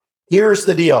Here's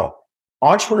the deal.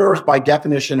 Entrepreneurs by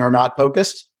definition are not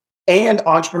focused, and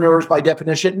entrepreneurs by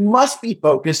definition must be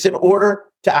focused in order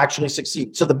to actually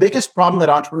succeed. So the biggest problem that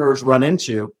entrepreneurs run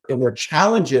into in their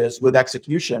challenges with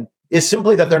execution is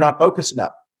simply that they're not focused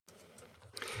enough.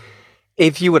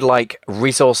 If you would like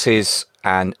resources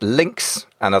and links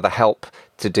and other help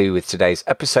to do with today's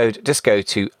episode, just go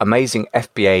to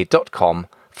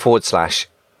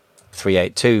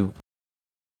amazingfba.com/382.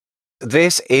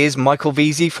 This is Michael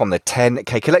Veazey from the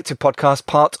 10K Collective podcast,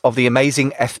 part of the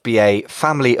Amazing FBA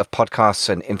family of podcasts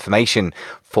and information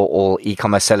for all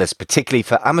e-commerce sellers, particularly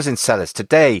for Amazon sellers.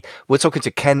 Today, we're talking to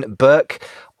Ken Burke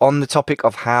on the topic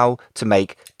of how to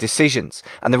make decisions.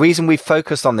 And the reason we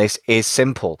focused on this is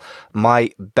simple.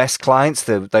 My best clients,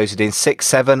 those who are doing 6,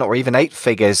 7, or even 8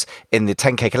 figures in the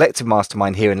 10K Collective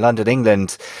Mastermind here in London,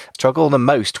 England, struggle the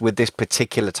most with this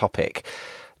particular topic.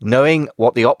 Knowing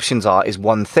what the options are is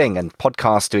one thing, and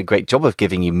podcasts do a great job of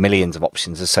giving you millions of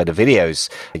options, as so do videos,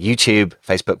 YouTube,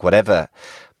 Facebook, whatever.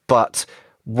 But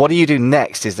what do you do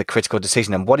next is the critical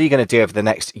decision. And what are you going to do over the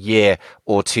next year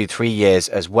or 2, 3 years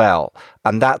as well?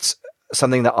 And that's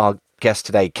something that our guest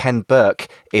today, Ken Burke,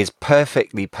 is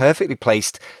perfectly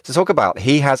placed to talk about.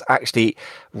 He has actually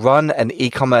run an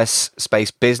e-commerce space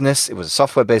business. It was a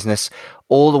software business,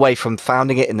 all the way from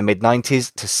founding it in the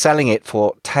mid-90s to selling it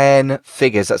for 10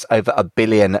 figures. That's over $1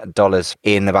 billion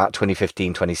in about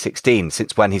 2015, 2016,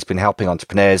 since when he's been helping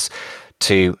entrepreneurs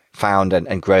to found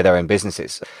and grow their own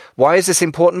businesses. Why is this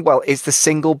important? Well, it's the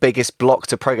single biggest block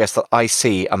to progress that I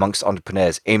see amongst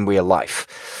entrepreneurs in real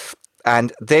life.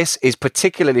 And this is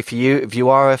particularly for you if you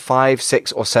are a 5,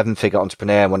 6, or 7 figure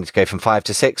entrepreneur and wanting to go from 5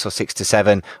 to 6 or 6 to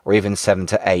 7 or even 7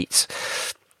 to 8.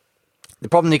 The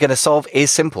problem you're going to solve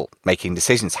is simple: making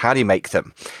decisions. How do you make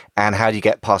them? And how do you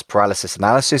get past paralysis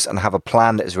analysis and have a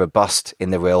plan that is robust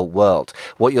in the real world?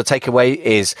 What you'll take away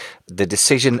is the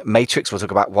decision matrix. We'll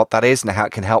talk about what that is and how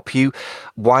it can help you,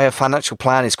 why a financial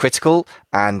plan is critical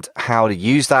and how to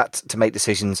use that to make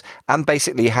decisions, and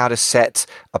basically how to set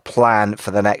a plan for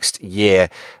the next year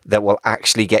that will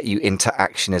actually get you into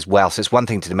action as well. So it's one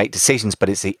thing to make decisions, but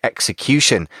it's the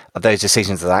execution of those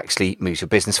decisions that actually moves your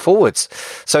business forwards.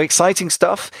 So exciting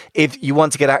stuff. If you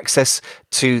want to get access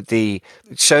to the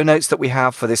show notes that we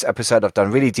have for this episode, I've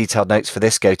done really detailed notes for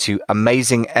this. Go to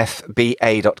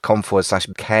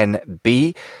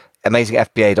amazingfba.com/KenB,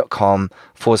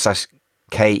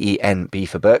 amazingfba.com/KENB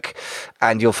for Burke,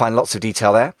 and you'll find lots of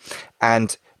detail there.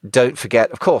 And don't forget,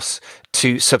 of course,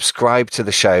 to subscribe to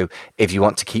the show if you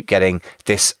want to keep getting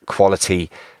this quality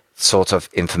sort of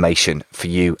information for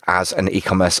you as an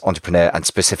e-commerce entrepreneur, and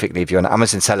specifically if you're an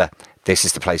Amazon seller, this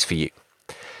is the place for you.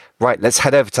 Right, let's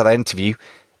head over to the interview.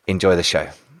 Enjoy the show.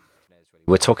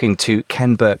 We're talking to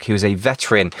Ken Burke, who is a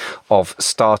veteran of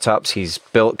startups. He's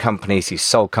built companies, he's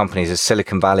sold companies, a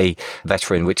Silicon Valley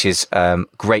veteran, which is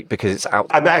great because it's out.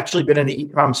 I've actually been in the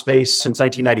e-com space since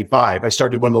 1995. I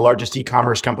started one of the largest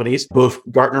e-commerce companies. Both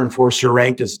Gartner and Forrester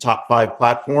ranked as a top 5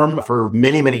 platform for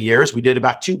many, many years. We did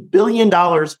about $2 billion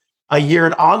a year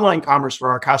in online commerce for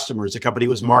our customers. The company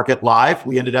was market live.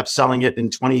 We ended up selling it in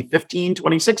 2015,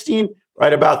 2016,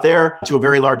 right about there, to a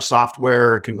very large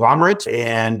software conglomerate.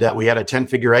 And we had a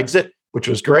 10-figure exit, which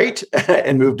was great,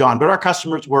 and moved on. But our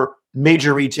customers were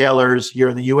major retailers here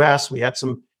in the US. We had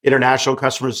some international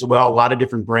customers as well, a lot of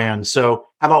different brands. So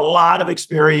I have a lot of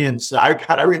experience. I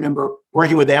remember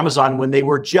working with Amazon when they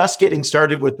were just getting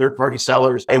started with third-party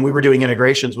sellers, and we were doing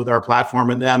integrations with our platform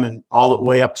and them, and all the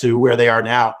way up to where they are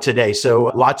now today. So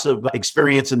lots of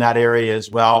experience in that area as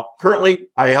well. Currently,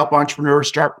 I help entrepreneurs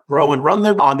start, grow, and run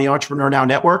them on the Entrepreneur Now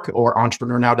Network or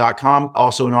entrepreneurnow.com.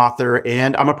 Also an author,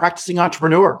 and I'm a practicing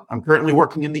entrepreneur. I'm currently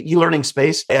working in the e-learning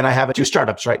space, and I have 2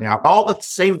 startups right now. All the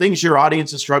same things your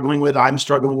audience is struggling with, I'm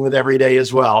struggling with every day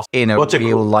as well. In a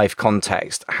real-life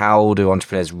context, how do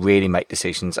entrepreneurs really make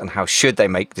decisions, and how should they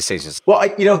make decisions? Well,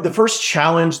 the first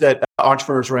challenge that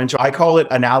entrepreneurs run into, I call it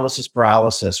analysis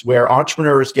paralysis, where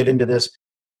entrepreneurs get into this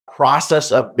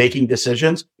process of making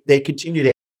decisions. They continue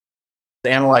to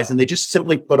analyze and they just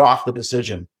simply put off the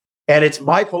decision. And it's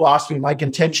my philosophy, my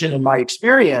contention, and my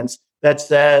experience that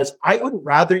says, I would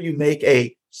rather you make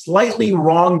a slightly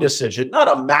wrong decision, not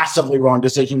a massively wrong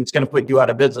decision that's going to put you out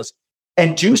of business,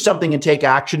 and do something and take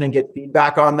action and get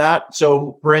feedback on that.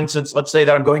 So for instance, let's say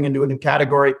that I'm going into a new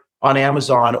category on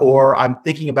Amazon, or I'm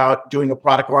thinking about doing a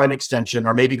product line extension,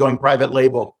 or maybe going private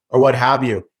label or what have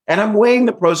you. And I'm weighing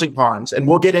the pros and cons, and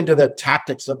we'll get into the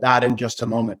tactics of that in just a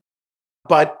moment.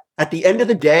 But at the end of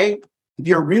the day, if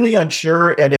you're really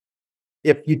unsure, and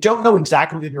if you don't know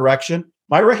exactly the direction,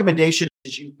 my recommendation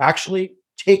is you actually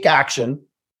take action,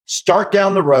 start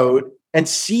down the road, and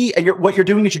see, and what you're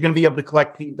doing is you're going to be able to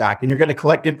collect feedback and you're going to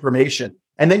collect information.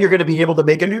 And then you're going to be able to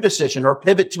make a new decision or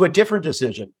pivot to a different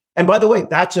decision. And by the way,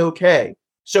 that's okay.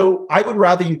 So I would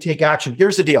rather you take action.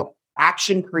 Here's the deal.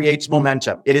 Action creates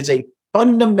momentum. It is a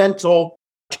fundamental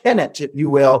tenet, if you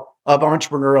will, of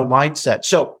entrepreneurial mindset.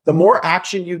 So the more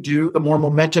action you do, the more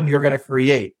momentum you're going to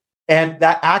create. And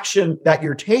that action that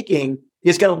you're taking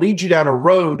is going to lead you down a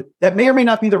road that may or may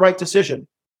not be the right decision.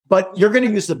 But you're going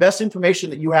to use the best information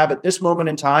that you have at this moment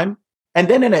in time. And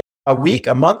then in a week,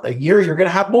 a month, a year, you're going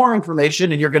to have more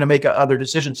information and you're going to make other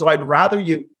decisions. So I'd rather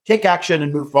you take action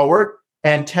and move forward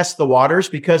and test the waters,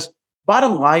 because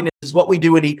bottom line is what we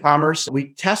do in e-commerce.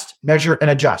 We test, measure,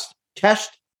 and adjust.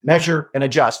 Test, measure, and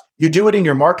adjust. You do it in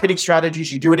your marketing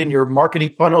strategies. You do it in your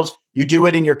marketing funnels. You do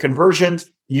it in your conversions.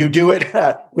 You do it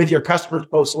with your customers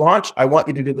post-launch. I want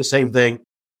you to do the same thing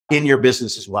in your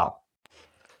business as well.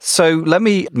 So let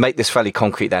me make this fairly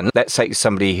concrete then. Let's say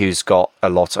somebody who's got a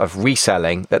lot of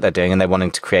reselling that they're doing and they're wanting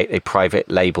to create a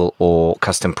private label or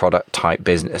custom product type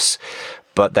business,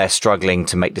 but they're struggling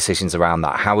to make decisions around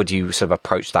that. How would you sort of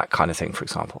approach that kind of thing, for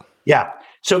example? Yeah.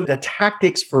 So the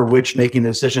tactics for which making the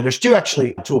decision, there's two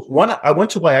actually tools. One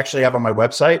I actually have on my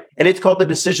website, and it's called the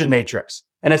Decision Matrix.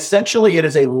 And essentially it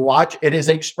is a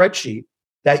spreadsheet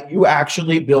that you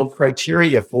actually build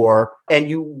criteria for, and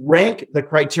you rank the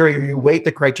criteria, you weight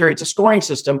the criteria. It's a scoring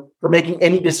system for making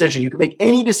any decision. You can make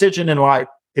any decision in life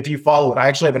if you follow it. I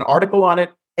actually have an article on it,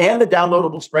 and the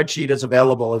downloadable spreadsheet is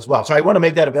available as well. So I want to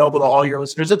make that available to all your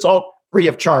listeners. It's all free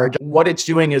of charge. What it's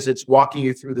doing is it's walking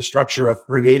you through the structure of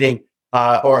creating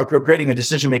a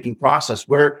decision-making process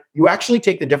where you actually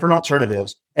take the different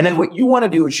alternatives. And then what you want to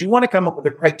do is you want to come up with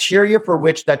a criteria for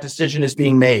which that decision is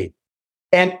being made.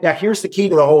 And now here's the key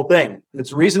to the whole thing. It's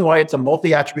the reason why it's a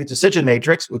multi-attribute decision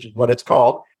matrix, which is what it's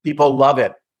called. People love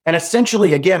it. And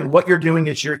essentially, again, what you're doing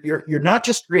is you're not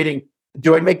just creating,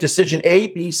 do I make decision A,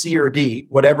 B, C, or D,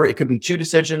 whatever. It could be 2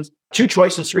 decisions, 2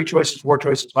 choices, 3 choices, 4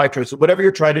 choices, 5 choices, whatever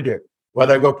you're trying to do.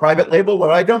 Whether I go private label,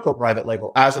 whether I don't go private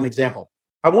label, as an example.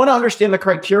 I want to understand the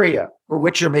criteria for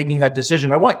which you're making that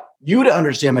decision. I want you to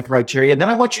understand the criteria, and then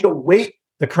I want you to weight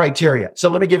the criteria. So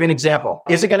let me give you an example.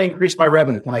 Is it going to increase my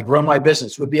revenue? Can I grow my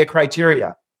business? Would be a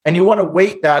criteria. And you want to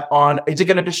weight that on, is it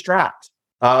going to distract?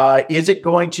 Is it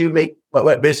going to make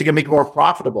it more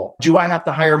profitable? Do I have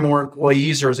to hire more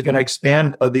employees, or is it going to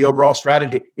expand the overall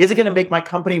strategy? Is it going to make my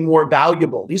company more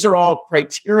valuable? These are all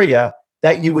criteria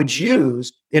that you would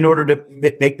use in order to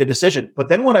make the decision. But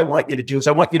then what I want you to do is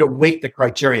I want you to weight the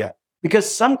criteria,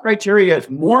 because some criteria is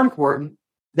more important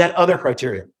than other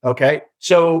criteria. Okay.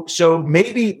 So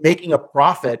maybe making a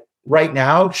profit right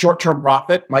now, short-term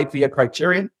profit might be a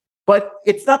criterion, but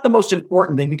it's not the most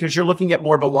important thing because you're looking at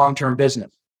more of a long-term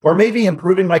business. Or maybe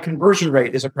improving my conversion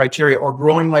rate is a criteria, or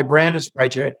growing my brand is a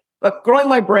criteria. But growing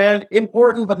my brand,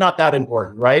 important, but not that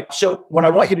important, right? So what I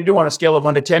want you to do on a scale of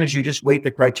 1 to 10 is you just weight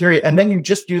the criteria, and then you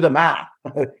just do the math.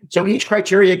 So each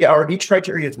criteria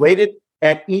is weighted,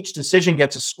 and each decision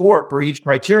gets a score for each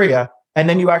criteria. And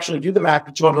then you actually do the math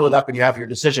to total it up and you have your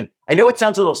decision. I know it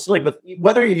sounds a little silly, but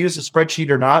whether you use a spreadsheet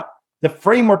or not, the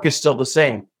framework is still the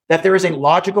same, that there is a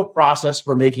logical process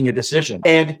for making a decision.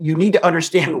 And you need to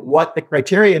understand what the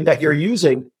criterion that you're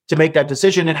using to make that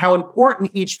decision and how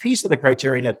important each piece of the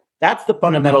criterion is. That's the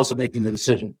fundamentals of making the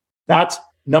decision. That's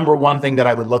number one thing that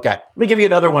I would look at. Let me give you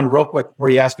another one real quick before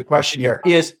you ask a question here,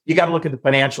 is you got to look at the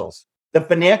financials.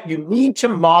 You need to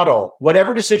model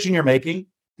whatever decision you're making.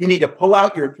 You need to pull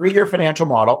out your 3-year financial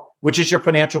model, which is your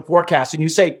financial forecast. And you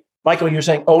say, Michael, you're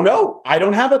saying, oh no, I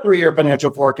don't have a 3-year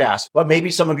financial forecast. But maybe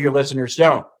some of your listeners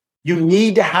don't. You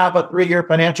need to have a 3-year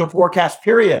financial forecast,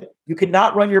 period. You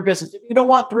cannot run your business. If you don't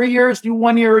want 3 years, do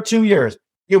 1 year or 2 years.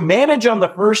 You manage on the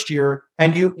first year,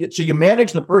 and you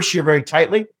manage the first year very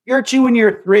tightly. Year 2 and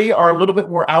year 3 are a little bit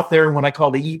more out there in what I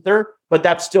call the ether, but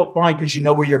that's still fine because you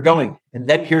know where you're going. And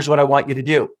then here's what I want you to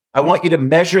do. I want you to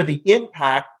measure the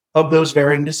impact of those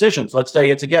varying decisions. Let's say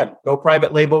it's, again, go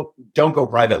private label, don't go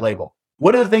private label.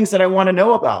 What are the things that I want to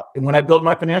know about? And when I build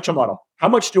my financial model, how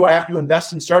much do I have to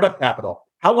invest in startup capital?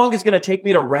 How long is it going to take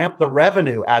me to ramp the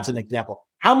revenue, as an example?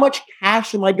 How much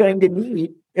cash am I going to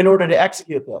need in order to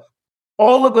execute this?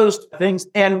 All of those things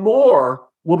and more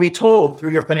will be told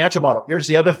through your financial model. Here's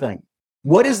the other thing.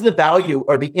 What is the value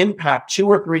or the impact 2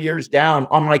 or 3 years down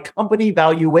on my company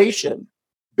valuation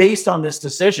based on this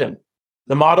decision?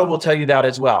 The model will tell you that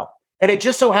as well. And it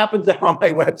just so happens that on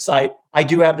my website, I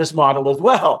do have this model as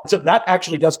well. So that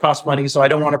actually does cost money. So I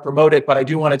don't want to promote it, but I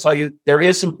do want to tell you there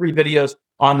is some free videos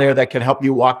on there that can help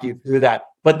you walk you through that.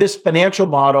 But this financial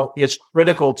model is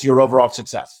critical to your overall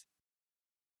success.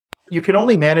 You can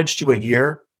only manage to a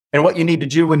year. And what you need to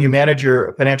do when you manage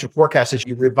your financial forecast is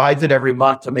you revise it every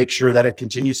month to make sure that it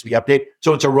continues to be updated.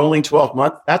 So it's a rolling 12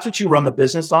 month. That's what you run the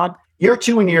business on. Year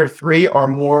 2 and year 3 are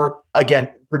more, again,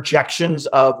 projections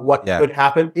of what could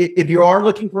happen. If you are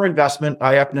looking for investment,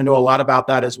 I happen to know a lot about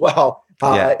that as well,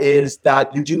 is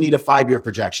that you do need a 5-year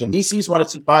projection. VCs want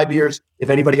us in 5 years, if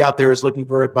anybody out there is looking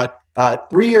for it. But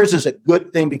 3 years is a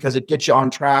good thing because it gets you on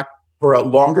track for a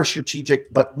longer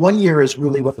strategic, but 1 year is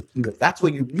really what the key is. That's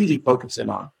what you really focus in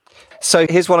on. So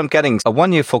here's what I'm getting. A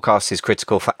 1-year forecast is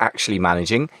critical for actually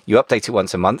managing. You update it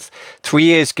once a month. 3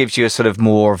 years gives you a sort of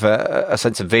more of a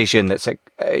sense of vision that's,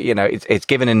 it's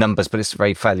given in numbers, but it's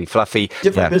very fairly fluffy.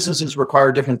 Different businesses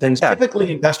require different things.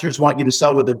 Typically, investors want you to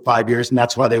sell within 5 years, and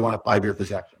that's why they want a 5-year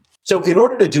projection. So in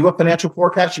order to do a financial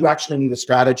forecast, you actually need a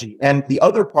strategy. And the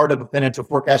other part of a financial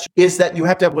forecast is that you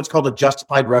have to have what's called a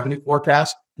justified revenue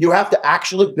forecast. You have to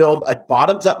actually build a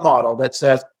bottoms-up model that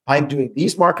says, I'm doing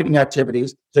these marketing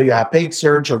activities. So you have paid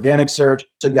search, organic search.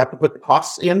 So you have to put the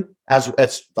costs in as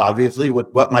obviously with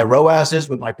what my ROAS is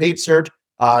with my paid search.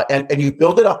 And you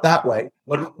build it up that way.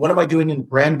 What am I doing in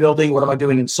brand building? What am I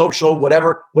doing in social?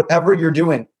 Whatever you're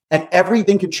doing. And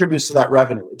everything contributes to that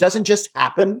revenue. It doesn't just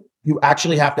happen. You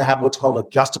actually have to have what's called a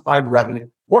justified revenue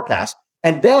forecast.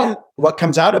 And then what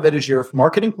comes out of it is your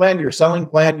marketing plan, your selling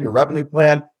plan, your revenue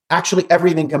plan. Actually,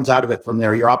 everything comes out of it from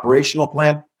there. Your operational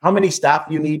plan, how many staff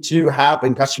you need to have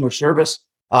in customer service,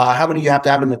 how many you have to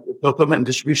have in the fulfillment and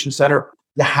distribution center.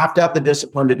 You have to have the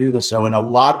discipline to do this. So, and a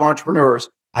lot of entrepreneurs,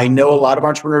 I know a lot of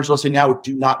entrepreneurs listening now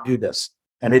do not do this.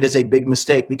 And it is a big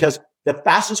mistake because the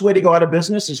fastest way to go out of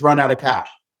business is run out of cash.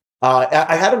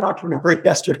 I had an entrepreneur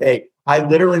yesterday. I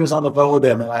literally was on the phone with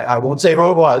him, and I won't say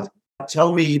who it was.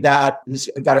 Tell me that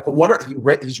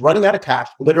he's running out of cash,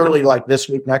 literally like this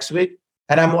week, next week.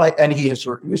 And I'm like, and he has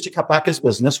refused to cut back his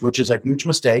business, which is a huge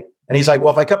mistake. And he's like,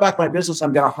 well, if I cut back my business,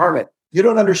 I'm going to harm it. You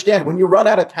don't understand. When you run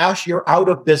out of cash, you're out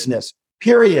of business,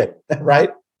 period. Right?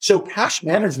 So cash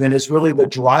management is really the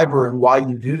driver in why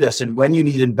you do this and when you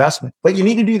need investment. But you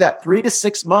need to do that 3 to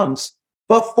 6 months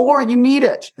before you need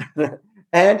it.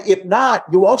 And if not,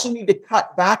 you also need to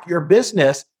cut back your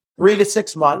business 3 to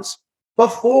 6 months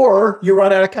before you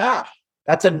run out of cash.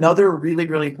 That's another really,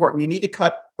 really important. You need to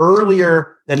cut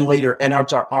earlier than later. And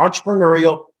it's our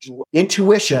entrepreneurial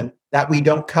intuition that we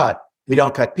don't cut. We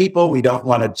don't cut people. We don't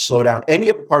want to slow down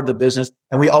any part of the business.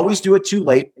 And we always do it too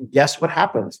late. And guess what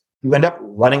happens? You end up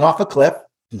running off a cliff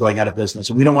and going out of business.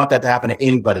 And we don't want that to happen to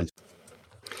anybody.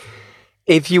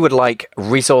 If you would like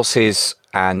resources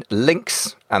and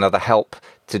links and other help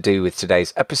to do with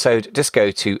today's episode, just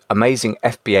go to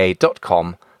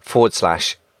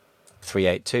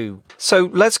amazingfba.com/382. So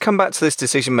let's come back to this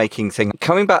decision-making thing.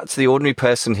 Coming back to the ordinary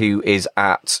person who is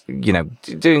at,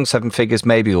 doing 7 figures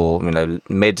maybe, or,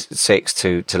 mid 6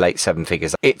 to late 7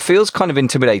 figures. It feels kind of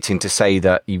intimidating to say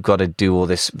that you've got to do all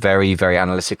this very, very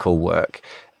analytical work,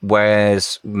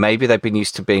 whereas maybe they've been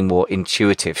used to being more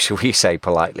intuitive, shall we say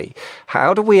politely.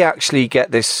 How do we actually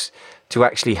get this to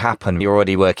actually happen? You're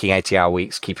already working 80-hour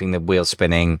weeks, keeping the wheel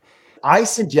spinning. I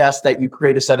suggest that you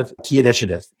create a set of key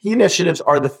initiatives. Key initiatives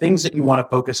are the things that you want to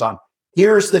focus on.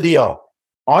 Here's the deal.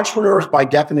 Entrepreneurs by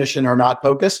definition are not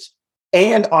focused,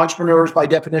 and entrepreneurs by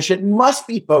definition must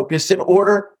be focused in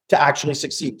order to actually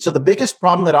succeed. So the biggest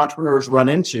problem that entrepreneurs run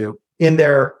into in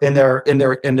their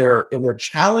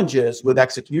challenges with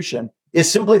execution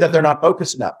is simply that they're not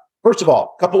focused enough. First of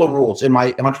all, a couple of rules in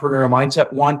my entrepreneurial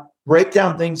mindset. One, break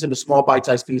down things into small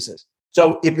bite-sized pieces.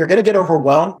 So if you're going to get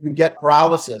overwhelmed, you get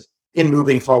paralysis in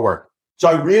moving forward. So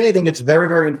I really think it's very,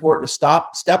 very important to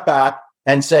step back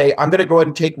and say, I'm going to go ahead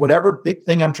and take whatever big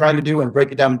thing I'm trying to do and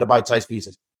break it down into bite-sized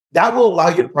pieces. That will allow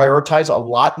you to prioritize a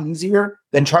lot easier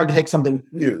than trying to take something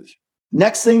huge.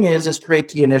 Next thing is create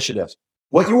key initiatives.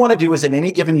 What you want to do is in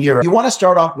any given year, you want to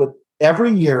start off with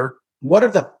every year, what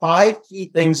are the 5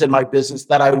 key things in my business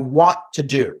that I want to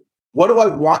do? What do I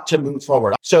want to move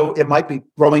forward? So it might be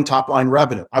growing top line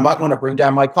revenue. I might want to bring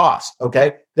down my costs.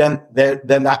 Okay. Then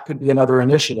that could be another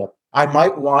initiative. I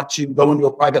might want to go into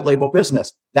a private label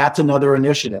business. That's another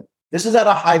initiative. This is at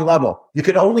a high level. You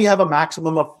can only have a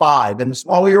maximum of 5. And the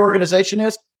smaller your organization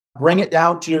is, bring it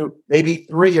down to maybe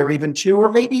 3 or even 2 or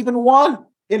maybe even 1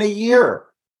 in a year.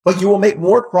 But you will make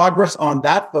more progress on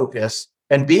that focus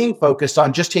and being focused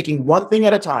on just taking one thing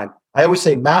at a time. I always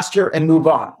say master and move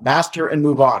on, master and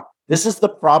move on. This is the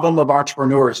problem of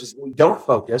entrepreneurs is we don't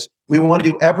focus. We want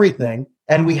to do everything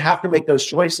and we have to make those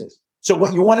choices. So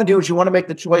what you want to do is you want to make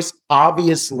the choice,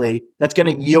 obviously, that's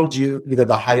going to yield you either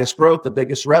the highest growth, the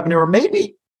biggest revenue, or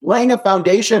maybe laying a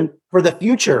foundation for the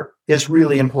future is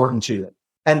really important to you.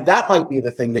 And that might be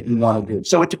the thing that you want to do.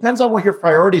 So it depends on what your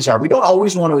priorities are. We don't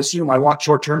always want to assume I want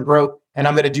short-term growth and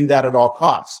I'm going to do that at all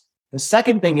costs. The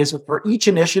second thing is that for each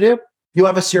initiative, you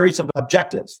have a series of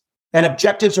objectives, and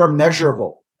objectives are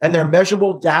measurable, and they're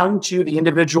measurable down to the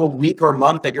individual week or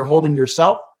month that you're holding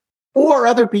yourself or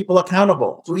other people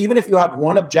accountable. So even if you have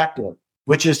one objective,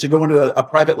 which is to go into a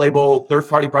private label,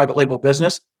 third-party private label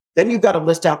business, then you've got to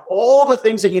list out all the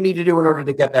things that you need to do in order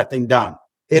to get that thing done,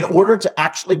 in order to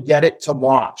actually get it to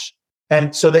launch.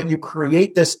 And so that you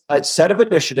create this set of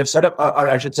initiatives, set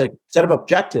of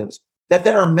objectives that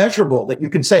then are measurable, that you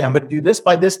can say, I'm going to do this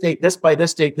by this date, this by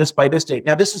this date, this by this date.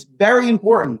 Now, this is very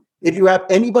important if you have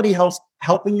anybody else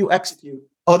helping you execute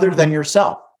other than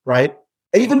yourself, right?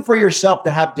 Even for yourself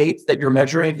to have dates that you're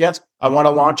measuring against. I want to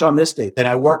launch on this date. Then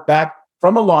I work back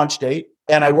from a launch date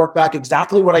and I work back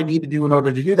exactly what I need to do in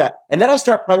order to do that. And then I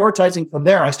start prioritizing from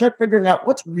there. I start figuring out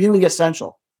what's really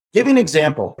essential. Give you an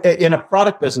example. In a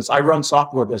product business, I run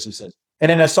software businesses.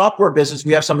 And in a software business,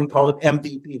 we have something called an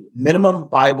MVP, minimum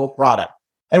viable product.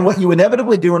 And what you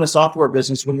inevitably do in a software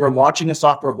business when you're launching a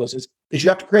software business is you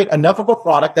have to create enough of a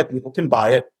product that people can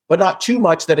buy it, but not too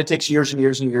much that it takes years and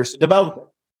years and years to develop it.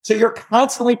 So you're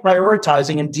constantly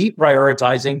prioritizing and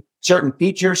deprioritizing certain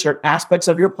features, certain aspects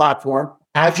of your platform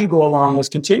as you go along this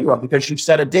continuum, because you've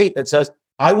set a date that says,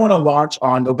 I want to launch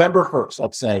on November 1st,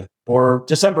 let's say, or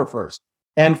December 1st.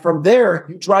 And from there,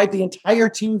 you drive the entire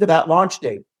team to that launch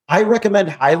date. I recommend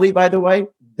highly, by the way,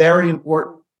 very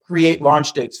important, create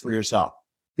launch dates for yourself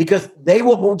because they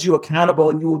will hold you accountable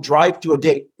and you will drive to a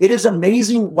date. It is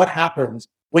amazing what happens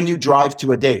when you drive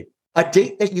to a date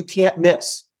that you can't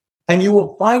miss. And you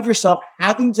will find yourself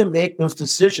having to make those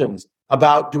decisions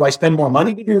about, do I spend more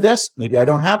money to do this? Maybe I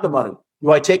don't have the money.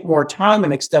 Do I take more time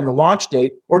and extend the launch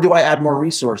date, or do I add more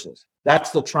resources? That's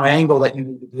the triangle that you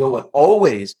need to deal with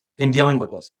always in dealing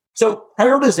with this. So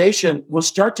prioritization will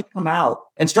start to come out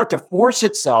and start to force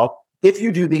itself if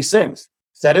you do these things.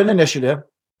 Set an initiative,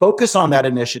 focus on that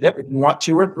initiative. If you want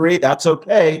 2 or 3, that's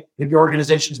okay. If your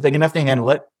organization is big enough to handle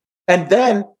it. And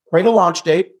then create a launch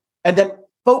date and then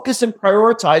focus and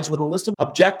prioritize with a list of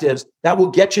objectives that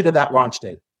will get you to that launch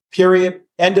date. Period.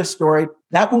 End of story.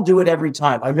 That will do it every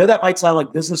time. I know that might sound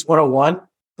like business 101,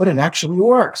 but it actually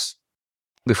works.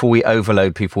 Before we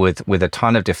overload people with a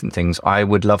ton of different things, I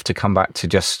would love to come back to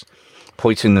just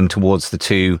pointing them towards the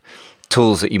 2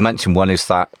 tools that you mentioned. One is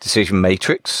that decision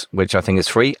matrix, which I think is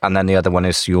free. And then the other one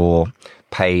is your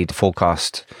paid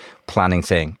forecast planning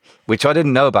thing, which I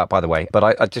didn't know about, by the way, but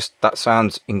I just, that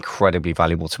sounds incredibly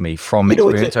valuable to me from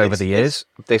experience over the years.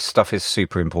 This stuff is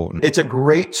super important. It's a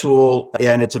great tool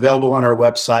and it's available on our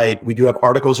website. We do have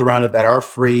articles around it that are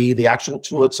free. The actual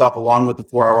tool itself, along with the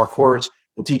 4-hour course,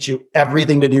 will teach you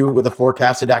everything to do with a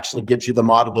forecast. It actually gives you the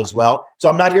model as well. So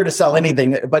I'm not here to sell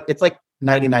anything, but it's like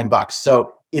 $99.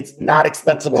 So it's not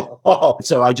expensive at all.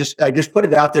 So I just put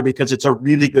it out there because it's a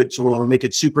really good tool and we'll make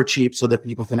it super cheap so that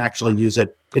people can actually use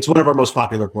it. It's one of our most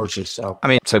popular courses. So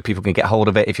people can get hold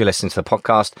of it if you're listening to the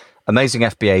podcast.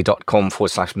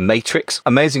 AmazingFBA.com/matrix.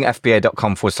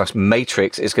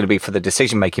 AmazingFBA.com/matrix is going to be for the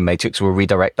decision-making matrix. We'll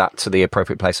redirect that to the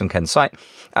appropriate place on Ken's site.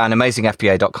 And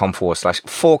AmazingFBA.com/forecast,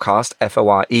 FORECAS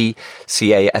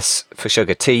for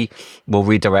sugar T, will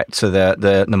redirect to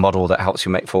the model that helps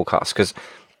you make forecasts. Because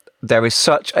there is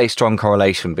such a strong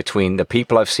correlation between the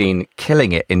people I've seen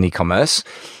killing it in e-commerce,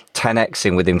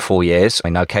 10xing within 4 years. I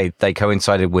mean, okay, they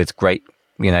coincided with great,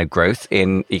 growth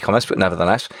in e-commerce, but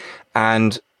nevertheless,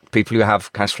 and people who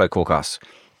have cash flow forecasts,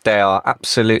 they are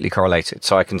absolutely correlated.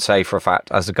 So I can say for a fact,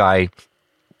 as a guy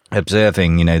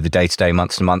observing, the day-to-day,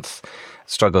 month-to-month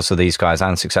struggles of these guys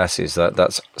and successes,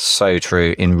 that's so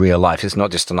true in real life. It's not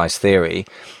just a nice theory,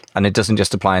 and it doesn't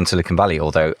just apply in Silicon Valley,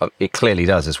 although it clearly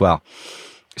does as well.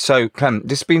 So, Ken,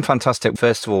 this has been fantastic.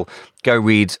 First of all, go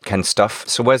read Ken's stuff.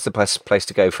 So where's the best place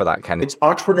to go for that, Ken? It's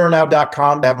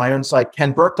entrepreneurnow.com. I have my own site,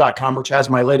 kenburke.com, which has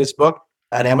my latest book,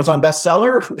 an Amazon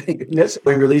bestseller. Thank goodness.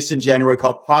 We released in January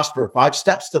called Prosper, 5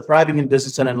 Steps to Thriving in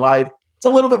Business and in Life. It's a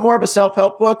little bit more of a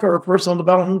self-help book or a personal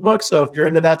development book. So if you're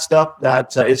into that stuff,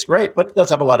 that is great. But it does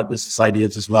have a lot of business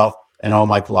ideas as well and all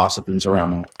my philosophies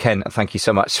around that. Ken, thank you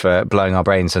so much for blowing our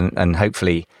brains and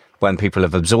hopefully when people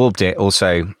have absorbed it,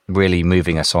 also really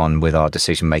moving us on with our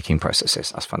decision-making processes.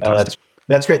 That's fantastic.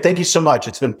 That's great. Thank you so much.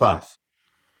 It's been fun.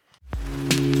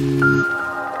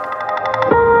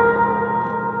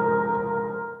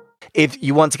 If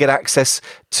you want to get access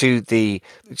to the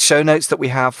show notes that we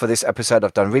have for this episode,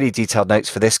 I've done really detailed notes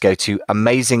for this. Go to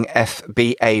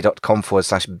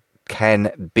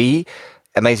amazingfba.com/KenB,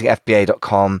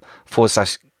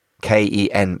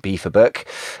 amazingfba.com/KENB for Burke,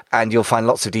 and you'll find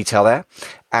lots of detail there.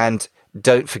 And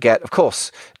don't forget, of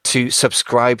course, to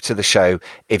subscribe to the show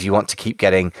if you want to keep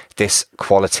getting this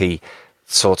quality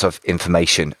sort of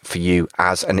information for you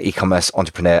as an e-commerce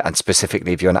entrepreneur, and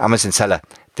specifically if you're an Amazon seller,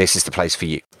 this is the place for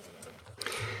you.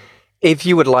 If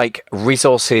you would like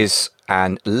resources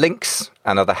and links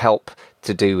and other help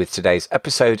to do with today's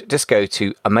episode, just go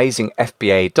to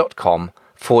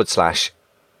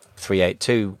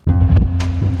amazingfba.com/382.